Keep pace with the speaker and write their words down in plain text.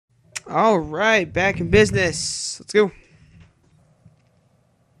All right, back in business. Let's go. Tim,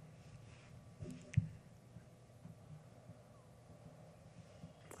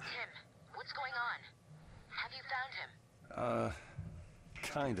 what's going on? Have you found him?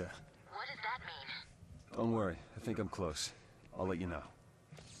 Kinda. What does that mean? Don't worry, I think I'm close. I'll let you know.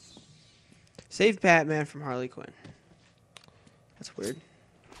 Save Batman from Harley Quinn. That's weird.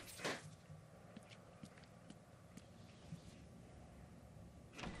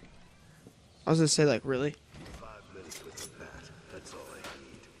 I was gonna say, like, really? 5 minutes with the bat. That's all I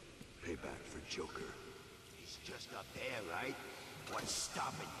need. Payback for Joker. He's just up there, right? What's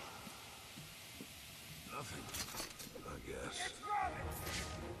stopping you? Nothing. I guess.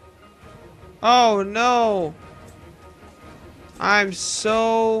 Oh no! I'm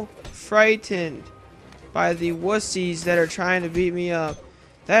so frightened by the wussies that are trying to beat me up.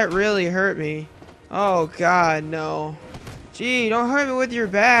 That really hurt me. Oh god, no. Gee, don't hurt me with your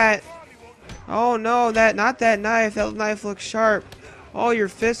bat. Oh no, not that knife. That knife looks sharp. Oh, your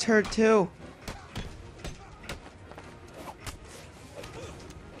fist hurt too.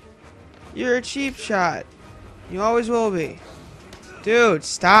 You're a cheap shot. You always will be. Dude,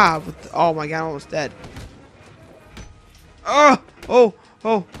 stop. Oh my god, I'm almost dead. Oh! Oh!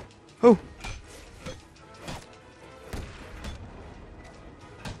 Oh! Oh!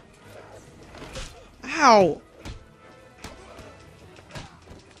 Ow!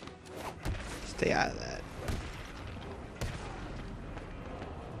 Stay out of that.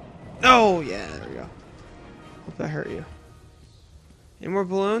 Oh, yeah, there we go. Hope that hurt you. Any more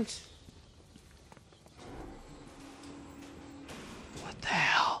balloons? What the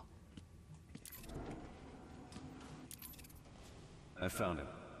hell? I found him.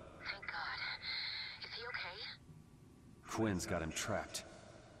 Thank God. Is he okay? Quinn's got him trapped.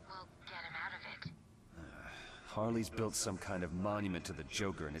 We'll get him out of it. Harley's built some kind of monument to the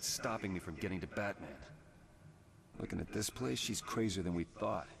Joker, and it's stopping me from getting to Batman. Looking at this place, she's crazier than we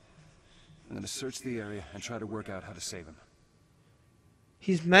thought. I'm gonna search the area and try to work out how to save him.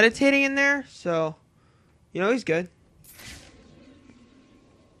 He's meditating in there, so, you know, he's good.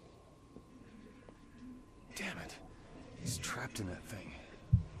 Damn it. He's trapped in that thing.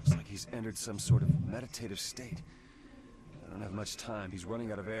 Looks like he's entered some sort of meditative state. I don't have much time. He's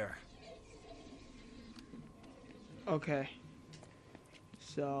running out of air. Okay.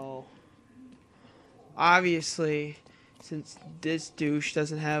 So, obviously, since this douche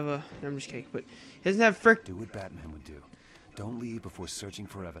doesn't have a... I'm just kidding, but he doesn't have frick... Do what Batman would do. Don't leave before searching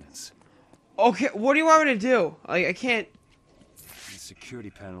for evidence. Okay, what do you want me to do? I can't... The security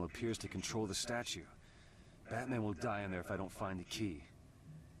panel appears to control the statue. Batman will die in there if I don't find the key.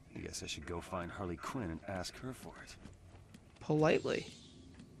 I guess I should go find Harley Quinn and ask her for it. Politely.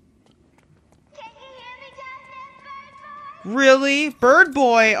 Can you hear me down there, Bird Boy? Really? Bird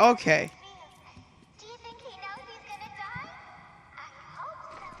Boy? Okay. Do you think he knows he's gonna die? I hope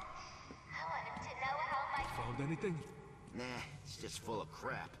so. I want him to know how much... Found anything? Nah, it's just full of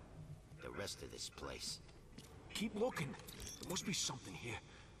crap. The rest of this place. Keep looking. There must be something here.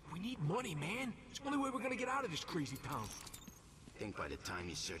 We need money, man. It's the only way we're gonna get out of this crazy town. Think by the time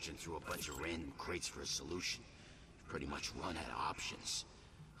you're searching through a bunch of random crates for a solution, you've pretty much run out of options.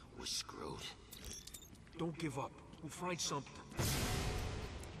 We're screwed. Don't give up. We'll find something.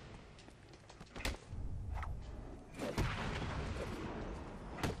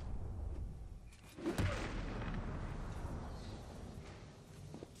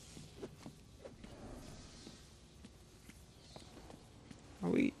 Are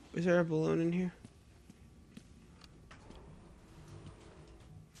we... Is there a balloon in here?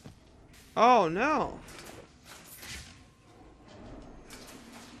 Oh, no.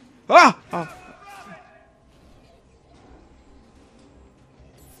 Ah! Oh.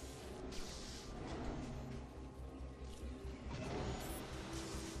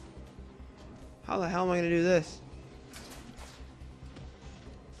 How the hell am I gonna do this?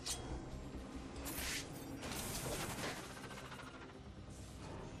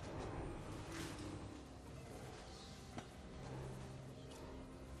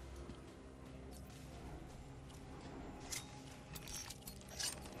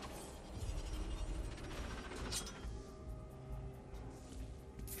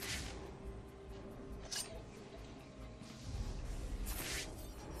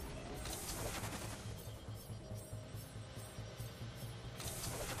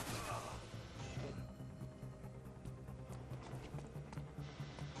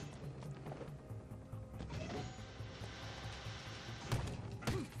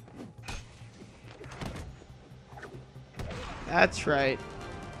 That's right.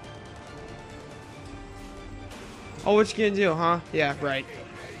 Oh, what you gonna do, huh? Yeah, right.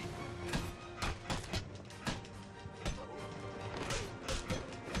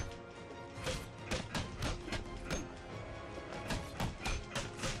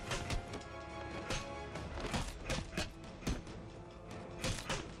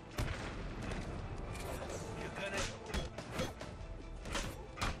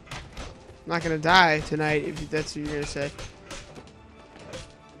 not gonna die tonight, if that's what you're gonna say.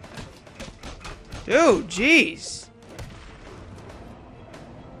 Dude, jeez.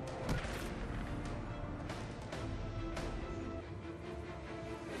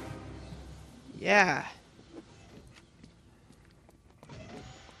 Yeah.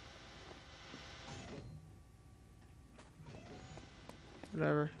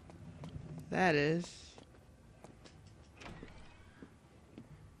 Whatever that is.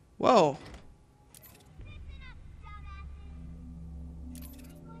 Whoa.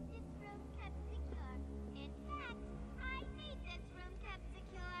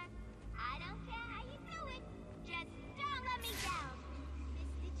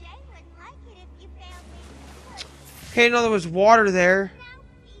 Okay, no, there was water there.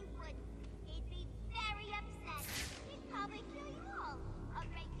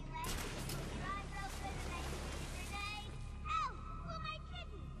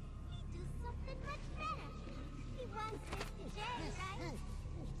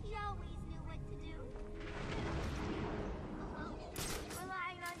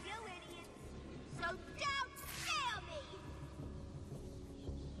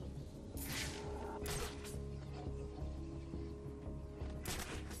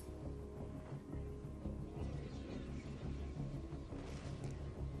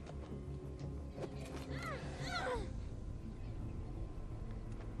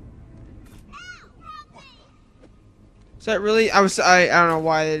 Is that really? I don't know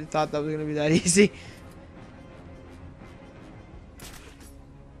why they thought that was gonna be that easy.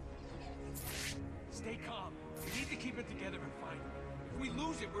 Stay calm. We need to keep it together and find him. If we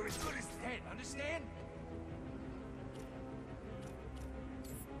lose it, we're as good as dead. Understand?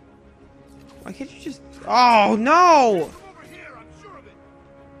 Why can't you just? Oh no! Come over here. I'm sure of it.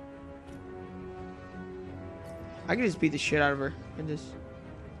 I can just beat the shit out of her and just. Is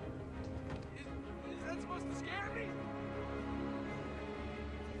that supposed to scare me?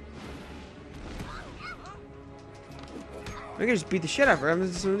 I can just beat the shit out of her. I'm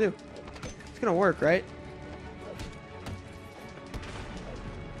just gonna do. It's gonna work, right?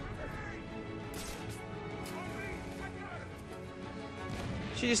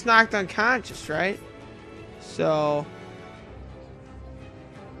 She just knocked unconscious, right? So.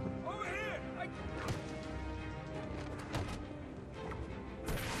 Over here.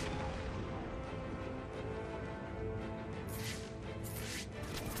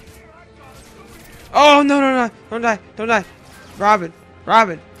 Oh no no no! Don't die! Don't die! Robin!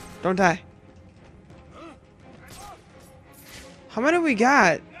 Robin! Don't die! How many we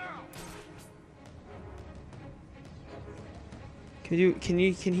got? Can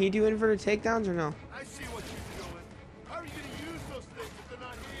he do inverted takedowns or no? I see what you're doing. How are you gonna use those things if they're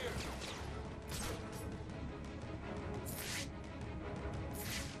not here?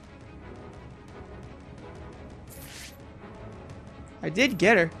 I did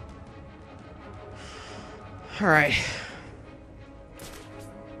get her. All right.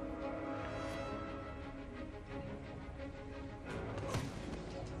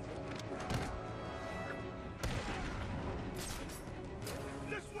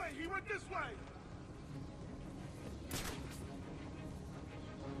 This way! He went this way!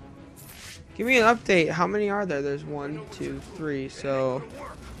 Give me an update. How many are there? There's 1, 2, 3. So.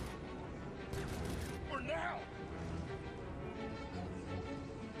 For now!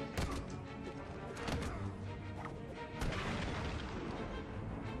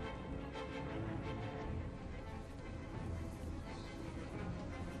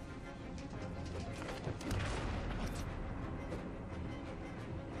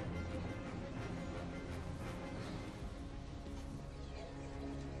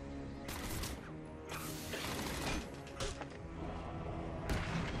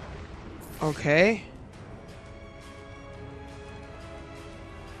 Okay.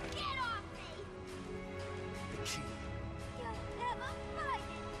 Get off me! You'll never find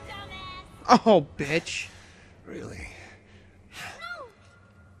it, dumbass! Oh, bitch. Really? No!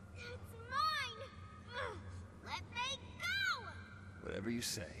 It's mine! Ugh, let me go! Whatever you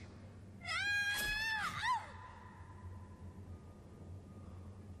say. Ah!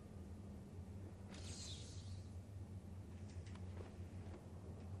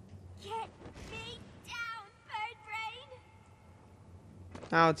 Get me down, bird brain!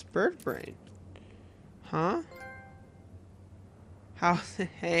 Now it's bird brain. Huh? How's it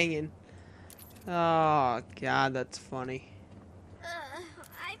hanging? Oh, God, that's funny.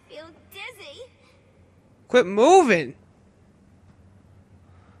 I feel dizzy. Quit moving!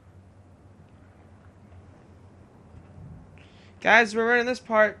 Guys, we're running this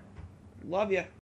part. Love ya.